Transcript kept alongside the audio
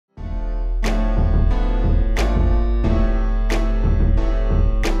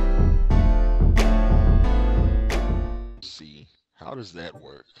How does that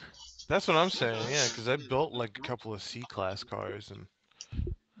work? That's what I'm saying. Yeah, because I built like a couple of C-class cars and.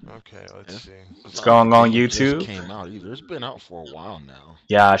 Okay, let's It's, see. it's What's not like the going on game just YouTube? came out either. It's been out for a while now.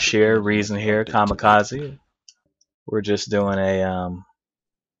 Yeah, Should be share having like Reason an here, update today. Kamikaze. We're just doing a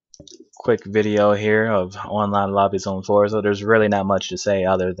quick video here of online lobbies on Forza. There's really not much to say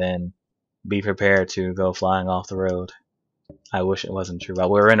other than be prepared to go flying off the road. I wish it wasn't true, but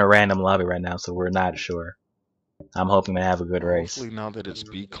we're in a random lobby right now, so we're not sure. I'm hoping to have a good Well, race. hopefully now that it's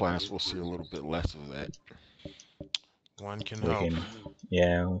B class, we'll see a little bit less of that. One can We hope. can,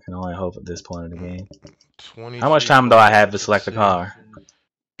 yeah, we can only hope at this point of the game. 23 How much time do I have to Let's select a see. car?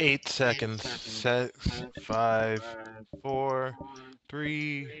 8 seconds. 6, 5, 4,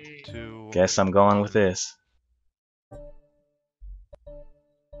 3, 2. Guess I'm going with this.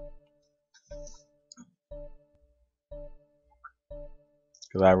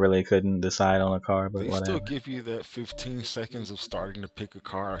 Because I really couldn't decide on a car, but They still whatever. give you that 15 seconds of starting to pick a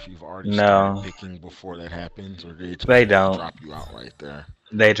car if you've already started No, picking before that happens, or they they just don't. drop you out right there.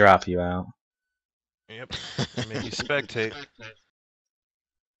 They drop you out. Yep. Make you spectate.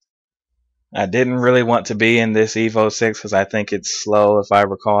 I didn't really want to be in this Evo 6 because I think it's slow. If I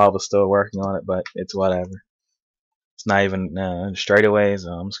recall, I was still working on it, but it's whatever. It's not even straightaways,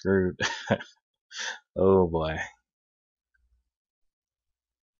 so I'm screwed. Oh boy.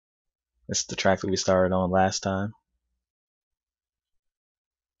 This is the track that we started on last time.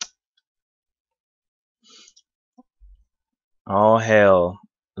 All hail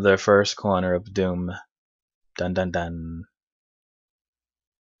the first corner of doom. Dun dun dun.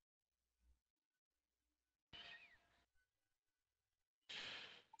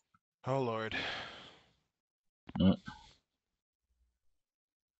 Oh, Lord. Mm.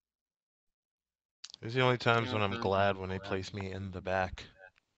 These are the only times when I'm glad when they place me in the back.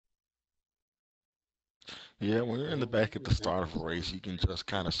 Yeah, when you're in the back at the start of a race, you can just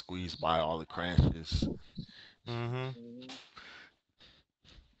kind of squeeze by all the crashes. Mm-hmm.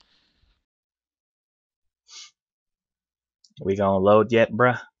 We gonna load yet,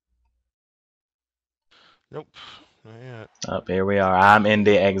 bruh? Nope. Not yet. Up here we are. I'm in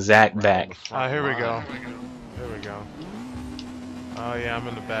the exact Right on back. the front Here we go. line. Here we go. Oh, yeah, I'm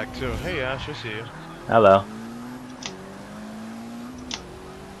in the back, too. Hey, Ash, I see you. Hello.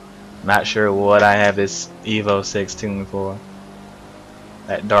 Not sure what I have this Evo 6 tuned for.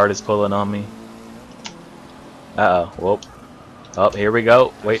 That dart is pulling on me. Uh oh. Whoop. Oh, here we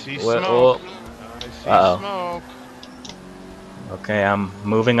go. Wait. I see What? smoke. Oh. I see Uh smoke. oh. Okay, I'm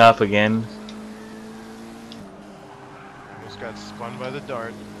moving up again. Almost got spun by the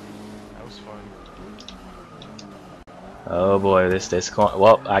dart. That was fun. Oh boy, this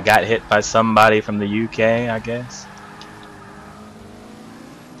well, I got hit by somebody from the UK, I guess.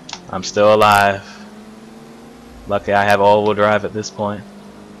 I'm still alive. Lucky I have all-wheel drive at this point,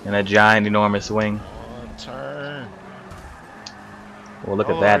 and a giant, enormous wing. On turn. Well, look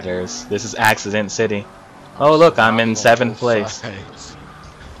Oh, at that. Lord. This is Accident City. I'm Oh look, I'm in surviving on 7th both place. sides.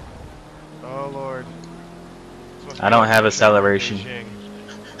 Oh, Lord. This must I be don't like have rush hour in acceleration. Beijing.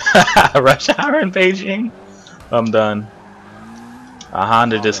 Rush hour in Beijing. I'm done. A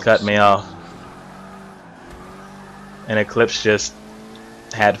Honda Oh, just that was cut me off. smooth. An Eclipse just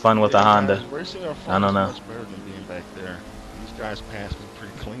had fun with a Yeah, Honda. guys, racing up I front don't is know. much better than being back there. These guys passed me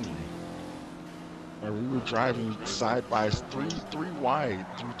pretty cleanly. We were driving side by three wide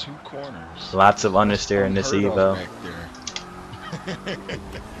through two corners. Lots of That's understeer in this unheard of Evo. back there.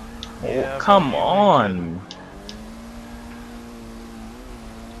 Oh, Yeah, come but you make it. on.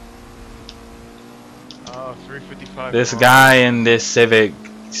 Oh, 355. This guy in this Civic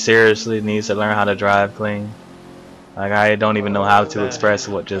seriously needs to learn how to drive clean. Like, I don't even know how to That, express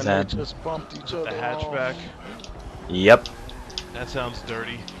what just And they happened. just bumped each the other hatchback. off. Yep. That sounds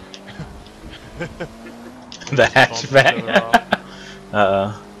dirty. The Just bumped each other hatchback.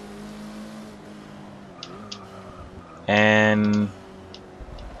 Uh-oh. And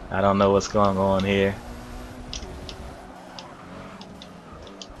I don't know what's going on here.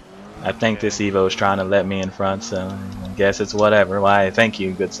 I think this Evo is trying to let me in front, so I guess it's whatever. Why, thank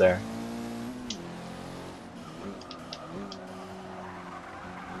you, good sir.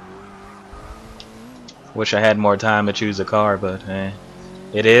 Wish I had more time to choose a car, but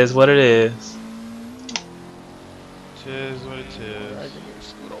it is what it is. Tis what it is. Right, give me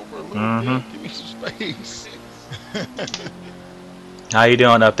scoot over a little bit. Give me some space. How you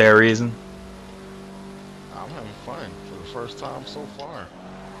doing up there, Reason? I'm having fun for the first time so far.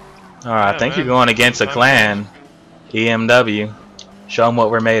 Alright, I think you're going against a clan. EMW. Show them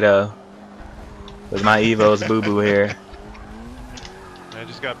what we're made of. With my Evo's boo-boo here. I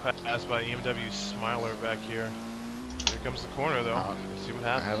just got passed by EMW Smiler back here. Big comes the corner though. Uh, Let's see what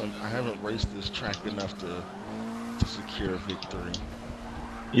I happens. haven't raced this track enough to secure a victory.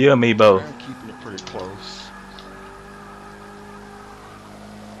 You and me I both. am keeping it pretty close.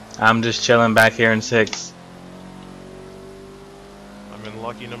 I'm just chilling back here in 6th. I'm in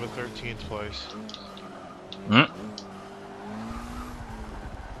lucky number 13th place. Mm.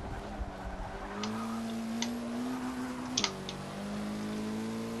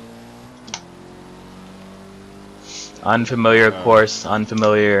 Unfamiliar course,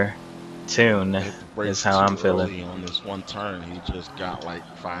 unfamiliar tune Hit the brakes is how I'm too feeling. early on this one turn. He just got like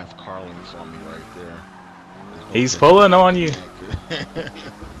 5 car lengths on me right there. There's no He's catching pulling up on to you. that.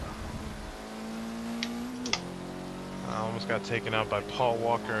 I almost got taken out by Paul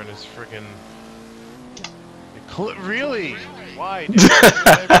Walker and his friggin'. Really? Why, dude? What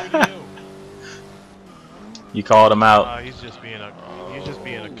did I ever do? You called him out. He's just being a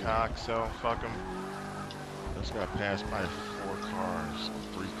cock. So fuck him. Just got passed by 4 cars,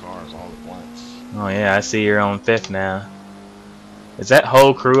 or 3 cars all at once. Oh yeah, I see you're on 5th now. Is that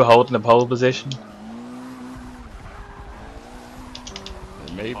whole crew holding the pole position?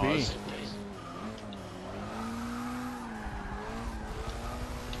 It may be.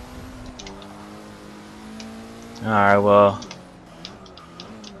 Alright, well,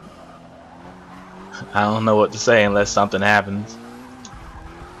 I don't know what to say unless something happens.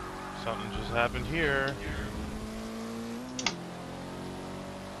 Something just happened here.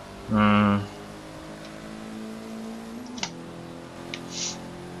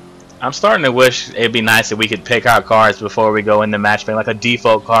 I'm starting to wish it'd be nice if we could pick our cards before we go into matchmaking. Like a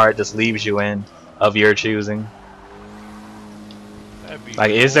default card just leaves you in of your choosing. That'd be Like,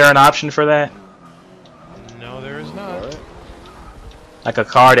 cool. is there an option for that? No, there is not. What? Like a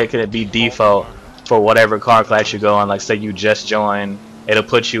card that could be default for whatever car class you go on. Like, say you just joined, it'll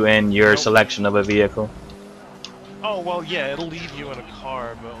put you in your selection of a vehicle. Oh well, yeah, it'll leave you in a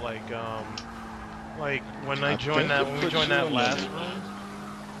car, but like when we joined that last room.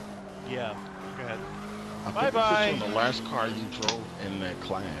 Yeah, go ahead. I think it put you in the last car you drove in that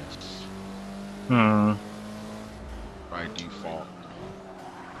class. By default.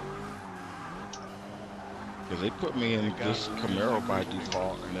 Because they put me in this Camaro by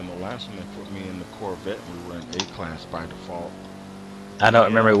default, and then the last one they put me in the Corvette, and we were in A class by default. I don't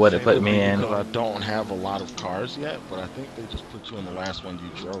remember what it put me in. Because I don't have a lot of cars yet, but I think they just put you in the last one you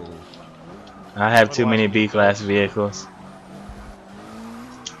drove. I have too many B class vehicles.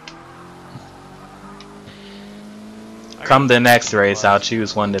 Come the next race, I'll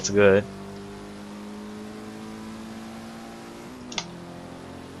choose one that's good.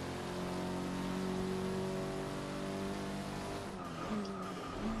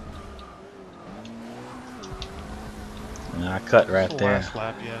 I cut right there. Last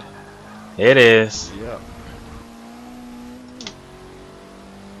lap yet. It is. Yep.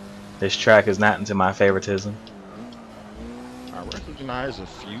 This track is not into my favoritism. I recognize a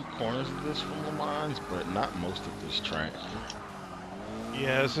few corners of this from Le Mans, but not most of this track.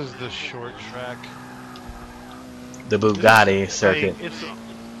 Yeah, this is the short track. The Bugatti circuit.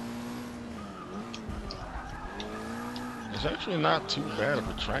 It's actually not too bad of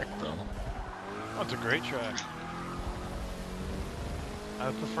a track, though. Oh, it's a great track.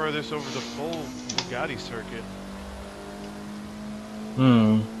 I prefer this over the full Bugatti circuit.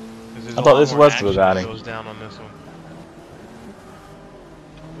 I thought this was Bugatti. Goes down on this one.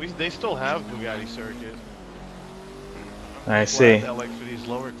 They still have Bugatti circuit. I see. That, like for these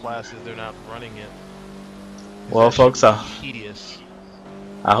lower classes, they're not running it. Well, folks, tedious.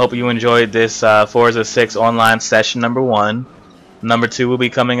 I hope you enjoyed this Forza 6 online session number 1. Number 2 will be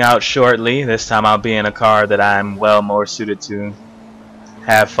coming out shortly. This time I'll be in a car that I'm well more suited to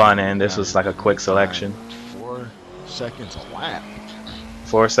have fun in. This was like a quick selection. 4 seconds a lap.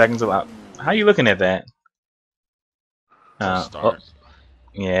 4 seconds a lap. How you looking at that? Start.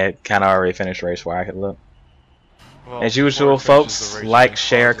 Yeah, it kind of already finished race where I could look. Well, as usual, folks, like,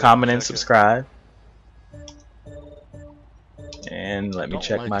 share, comment, and subscribe. And let me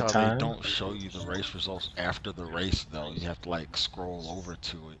check my time. They don't show you the race results after the race, though. You have to like scroll over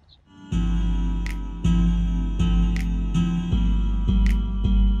to it.